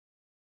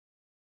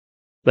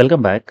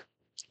Welcome back.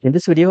 In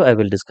this video, I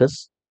will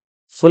discuss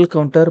full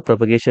counter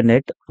propagation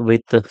net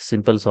with a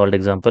simple solved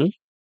example.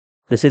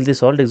 This is the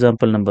solved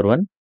example number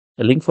 1.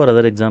 A link for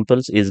other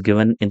examples is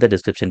given in the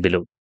description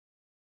below.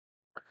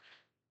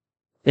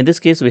 In this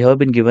case, we have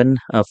been given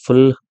a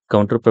full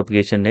counter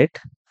propagation net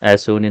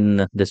as shown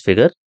in this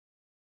figure.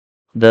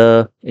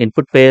 The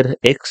input pair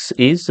X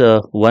is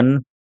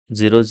 1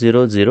 0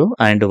 0 0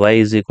 and Y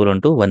is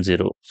equal to 1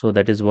 0. So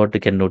that is what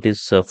we can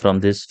notice from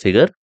this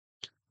figure.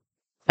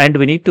 And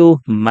we need to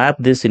map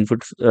this input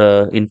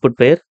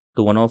pair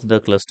to one of the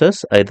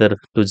clusters, either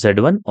to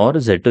Z1 or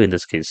Z2 in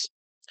this case.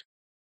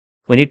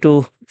 We need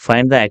to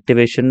find the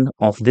activation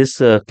of this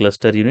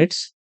cluster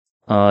units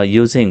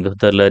using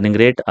the learning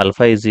rate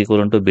alpha is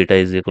equal to beta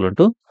is equal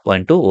to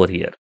 0.2 over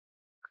here.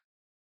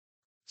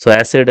 So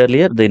as said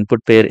earlier, the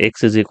input pair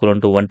X is equal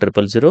to 1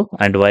 triple 0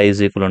 and Y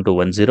is equal to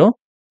 1 0.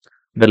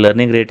 The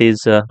learning rate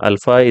is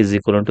alpha is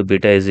equal to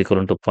beta is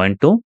equal to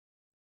 0.2.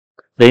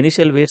 The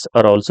initial weights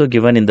are also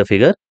given in the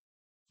figure.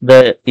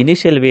 The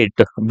initial weight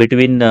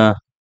between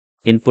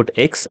input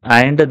X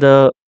and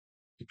the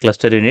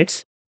cluster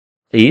units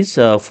is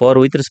for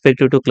with respect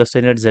to cluster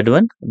unit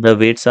Z1, the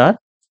weights are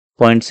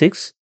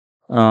 0.6.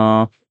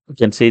 You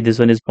can say this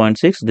one is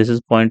 0.6, this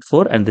is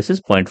 0.4, and this is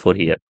 0.4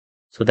 here.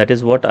 So that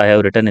is what I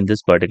have written in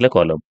this particular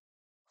column.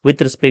 With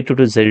respect to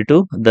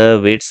Z2, the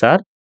weights are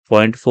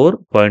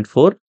 0.4,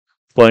 0.4,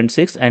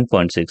 0.6, and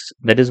 0.6.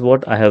 That is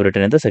what I have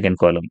written in the second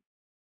column.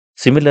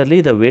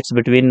 Similarly, the weights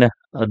between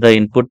the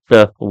input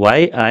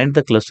Y and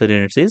the cluster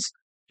units is,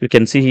 you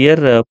can see here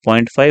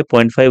 0.5,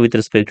 0.5 with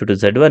respect to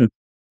Z1,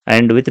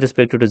 and with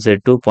respect to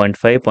Z2,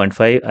 0.5,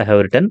 0.5 I have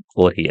written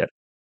over here.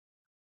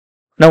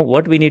 Now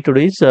what we need to do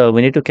is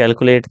we need to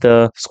calculate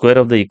the square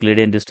of the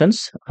Euclidean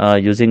distance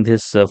using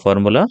this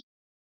formula,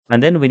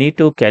 and then we need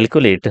to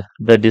calculate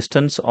the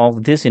distance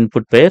of this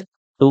input pair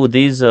to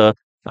these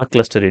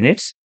cluster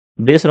units.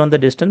 Based on the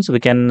distance, we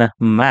can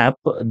map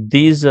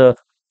these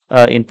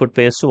input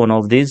pairs to one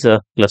of these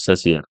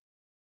clusters here.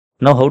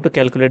 Now how to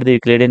calculate the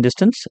Euclidean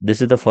distance?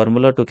 This is the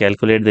formula to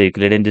calculate the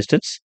Euclidean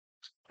distance.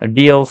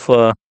 D of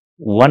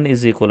 1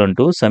 is equal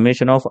to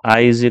summation of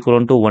I is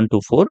equal to 1 to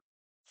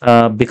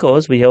 4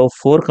 because we have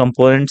 4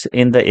 components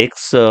in the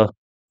X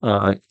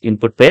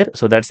input pair.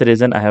 So that's the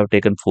reason I have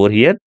taken 4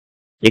 here.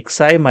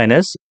 Xi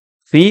minus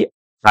phi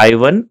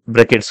I1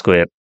 bracket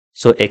square.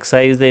 So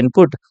Xi is the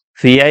input,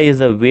 phi I is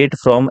the weight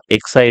from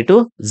Xi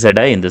to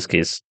Zi in this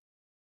case,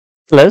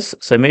 plus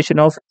summation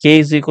of k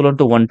is equal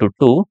to 1 to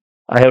 2.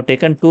 I have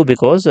taken 2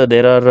 because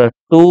there are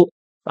 2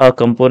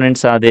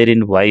 components are there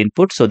in y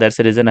input. So that's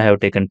the reason I have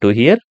taken 2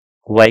 here.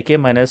 Yk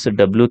minus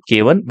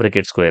wk1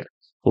 bracket square.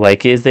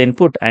 Yk is the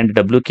input and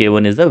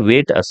wk1 is the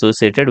weight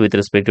associated with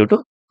respect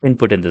to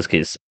input in this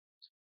case.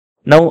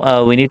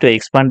 Now we need to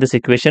expand this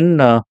equation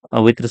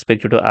with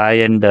respect to I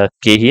and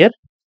k here.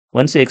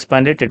 Once you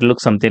expand it, it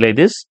looks something like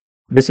this.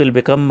 This will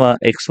become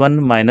x1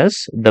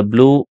 minus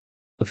w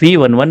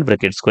v11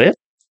 bracket square.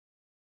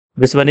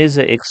 This one is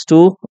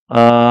x2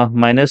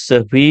 minus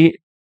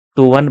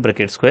v21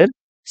 bracket square.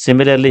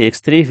 Similarly,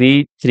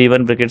 x3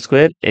 v31 bracket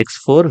square,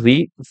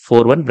 x4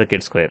 v41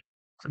 bracket square.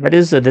 So that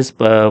is this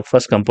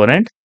first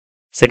component.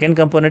 Second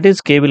component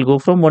is k will go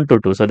from 1 to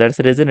 2. So that's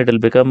the reason it will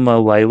become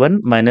y1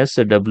 minus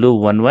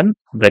w11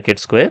 bracket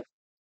square,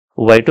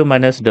 y2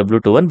 minus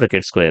w21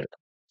 bracket square.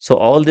 So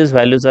all these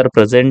values are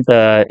present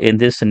in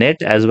this net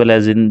as well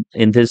as in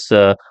this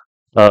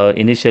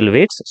initial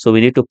weights. So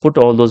we need to put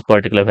all those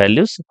particular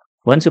values.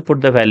 Once you put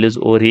the values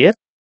over here,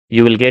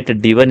 you will get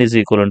d1 is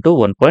equal to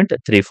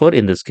 1.34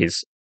 in this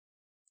case.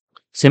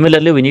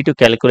 Similarly, we need to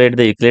calculate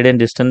the Euclidean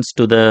distance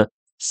to the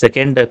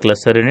second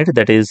cluster unit,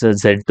 that is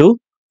Z2.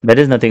 That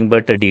is nothing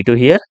but d2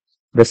 here.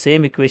 The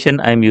same equation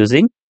I am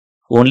using.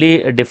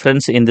 Only a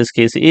difference in this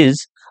case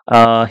is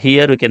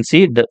here we can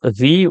see the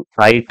v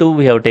I2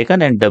 we have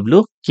taken and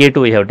w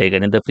k2 we have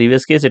taken. In the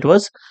previous case, it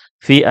was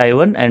v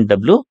I1 and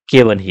w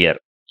k1 here.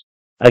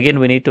 Again,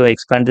 we need to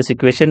expand this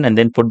equation and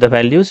then put the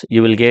values.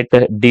 You will get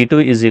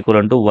d2 is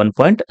equal to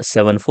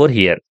 1.74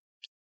 here.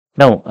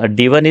 Now,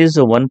 d1 is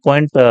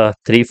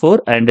 1.34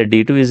 and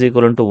d2 is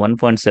equal to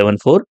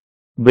 1.74.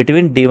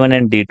 Between d1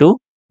 and d2,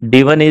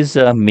 d1 is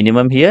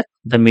minimum here.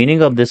 The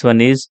meaning of this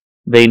one is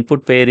the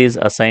input pair is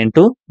assigned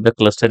to the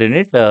cluster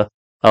unit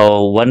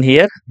 1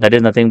 here. That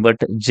is nothing but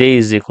j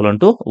is equal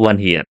to 1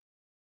 here.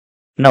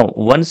 Now,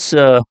 once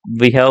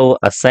we have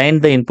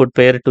assigned the input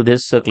pair to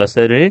this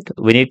cluster unit,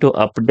 we need to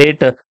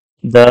update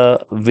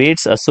the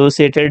weights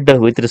associated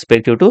with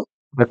respect to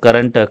the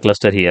current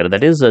cluster here,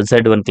 that is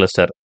Z1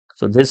 cluster.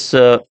 So this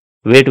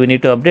weight we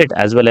need to update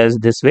as well as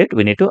this weight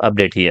we need to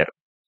update here.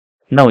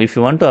 Now, if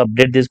you want to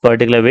update these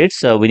particular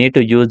weights, we need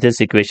to use this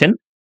equation.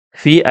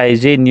 Phi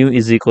ij new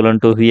is equal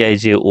to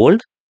Vij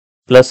old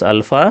plus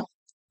alpha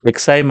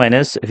xi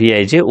minus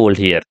Vij old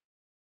here.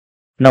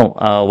 Now,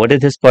 what is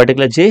this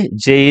particular j?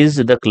 J is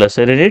the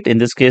cluster unit. In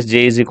this case,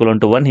 j is equal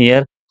to 1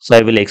 here. So,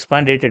 I will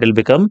expand it. It will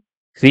become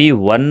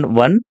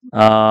V11.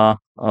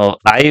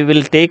 I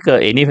will take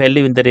any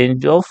value in the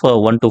range of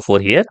 1 to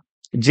 4 here.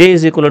 J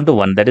is equal to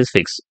 1. That is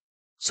fixed.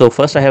 So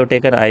first I have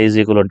taken I is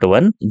equal to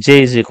 1,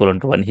 j is equal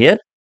to 1 here.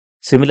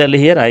 Similarly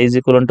here I is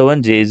equal to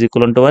 1, j is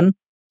equal to 1.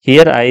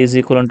 Here I is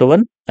equal to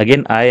 1.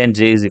 Again I and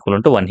j is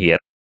equal to 1 here.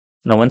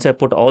 Now once I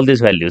put all these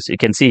values, you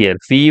can see here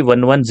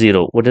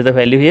V110. What is the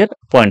value here?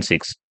 0.6.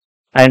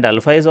 And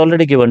alpha is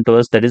already given to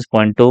us, that is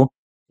 0.2.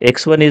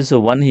 X1 is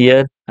 1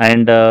 here,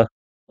 and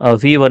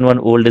V11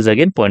 old is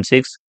again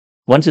 0.6.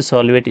 Once you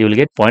solve it, you will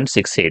get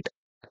 0.68.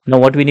 Now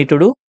what we need to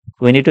do?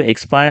 We need to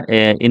expand,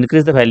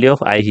 increase the value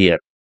of I here.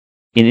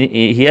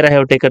 Here I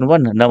have taken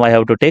 1, now I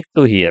have to take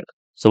 2 here.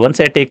 So once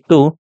I take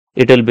 2,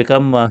 it will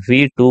become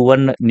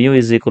V21 new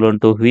is equal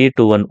to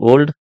V21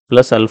 old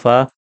plus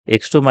alpha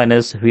x2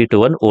 minus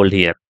V21 old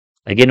here.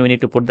 Again we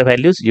need to put the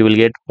values, you will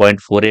get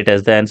 0.48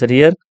 as the answer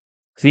here.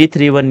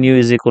 V31 new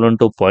is equal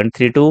to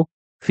 0.32,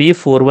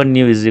 V41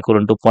 new is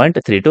equal to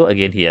 0.32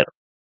 again here.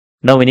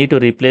 Now we need to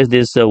replace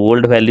these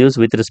old values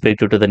with respect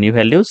to the new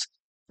values.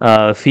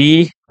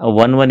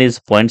 V11 is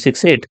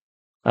 0.68,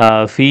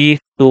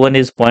 V21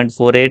 is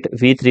 0.48,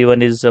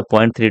 V31 is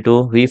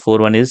 0.32,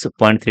 V41 is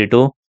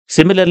 0.32.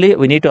 Similarly,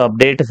 we need to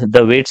update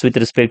the weights with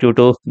respect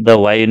to the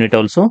Y unit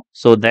also.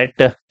 So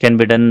that can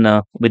be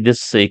done with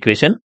this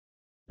equation.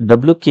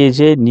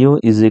 WKJ new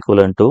is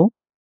equal to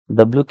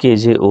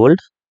WKJ old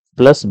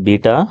plus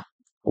beta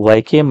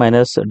YK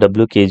minus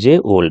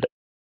WKJ old.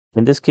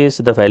 In this case,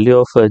 the value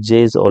of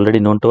j is already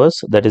known to us,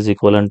 that is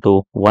equivalent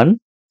to 1,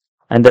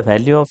 and the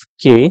value of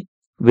k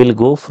will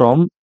go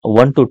from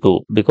 1 to 2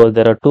 because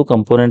there are two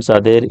components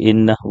are there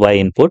in y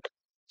input.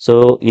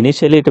 So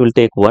initially it will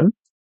take 1.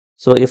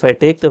 So if I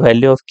take the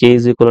value of k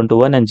is equal to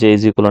 1 and j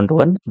is equal to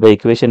 1, the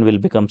equation will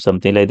become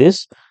something like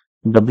this.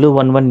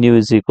 W11 new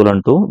is equal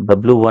to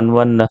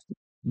W11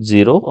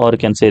 0, or you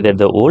can say that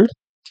the old,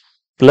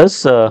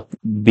 plus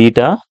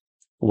beta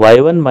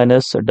y1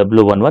 minus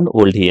W11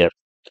 old here.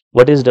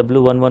 What is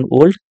W11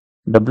 old?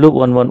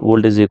 W11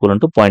 old is equal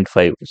to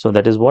 0.5. So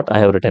that is what I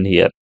have written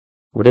here.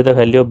 What is the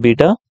value of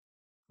beta?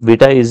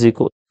 Beta is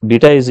equal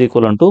to zero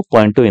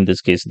point 0.2 in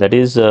this case. That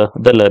is the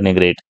learning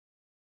rate.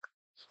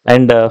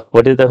 And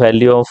what is the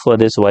value of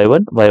this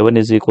y1? Y1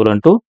 is equal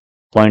to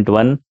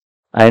 0.1,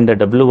 and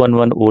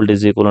W11 old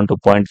is equal to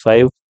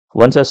 0.5.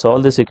 Once I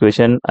solve this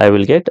equation, I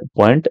will get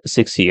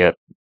 0.6 here.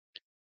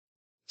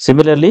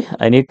 Similarly,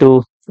 I need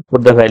to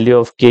put the value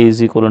of k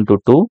is equal to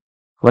 2.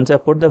 Once I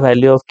put the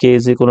value of k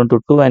is equal to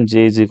 2 and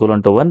j is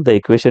equal to 1, the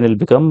equation will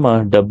become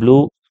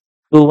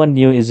W21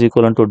 new is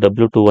equal to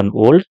W21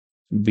 old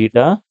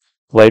beta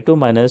y2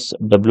 minus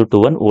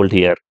W21 old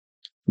here.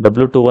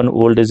 W21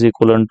 old is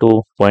equal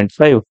to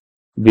 0.5,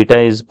 beta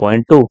is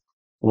 0.2,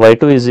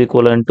 y2 is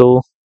equal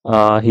to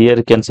here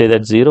you can say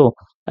that 0,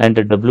 and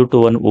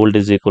W21 old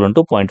is equal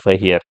to 0.5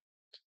 here.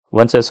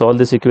 Once I solve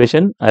this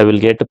equation, I will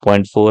get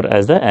 0.4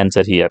 as the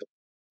answer here.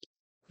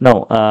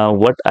 Now,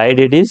 what I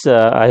did is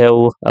I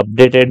have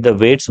updated the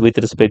weights with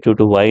respect to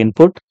y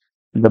input.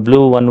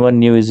 W11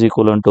 new is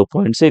equal to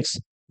 0.6,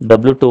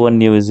 W21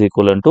 new is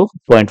equal to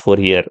 0.4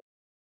 here.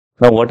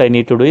 Now, what I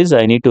need to do is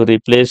I need to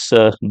replace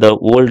the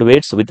old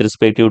weights with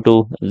respect to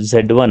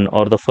Z1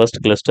 or the first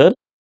cluster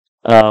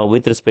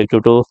with respect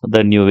to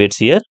the new weights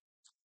here.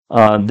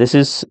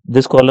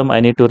 This column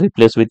I need to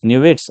replace with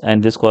new weights,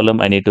 and this column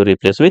I need to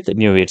replace with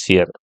new weights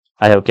here.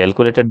 I have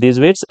calculated these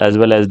weights as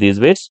well as these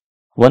weights.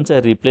 Once I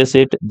replace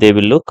it, they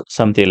will look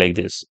something like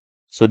this.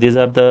 So these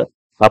are the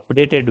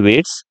updated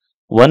weights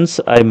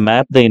once I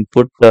map the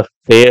input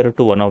pair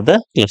to one of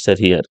the cluster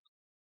here.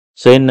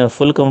 So in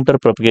full counter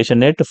propagation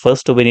net,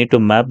 first we need to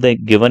map the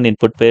given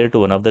input pair to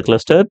one of the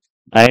cluster,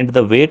 and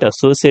the weight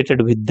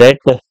associated with that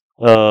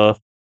uh,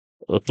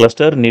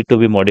 cluster need to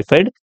be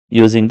modified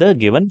using the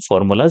given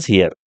formulas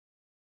here.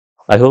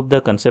 I hope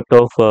the concept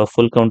of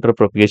full counter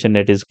propagation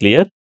net is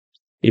clear.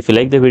 If you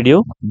like the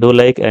video, do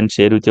like and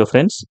share with your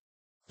friends.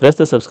 Press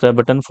the subscribe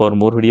button for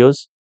more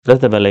videos. Press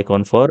the bell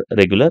icon for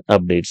regular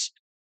updates.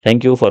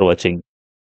 Thank you for watching.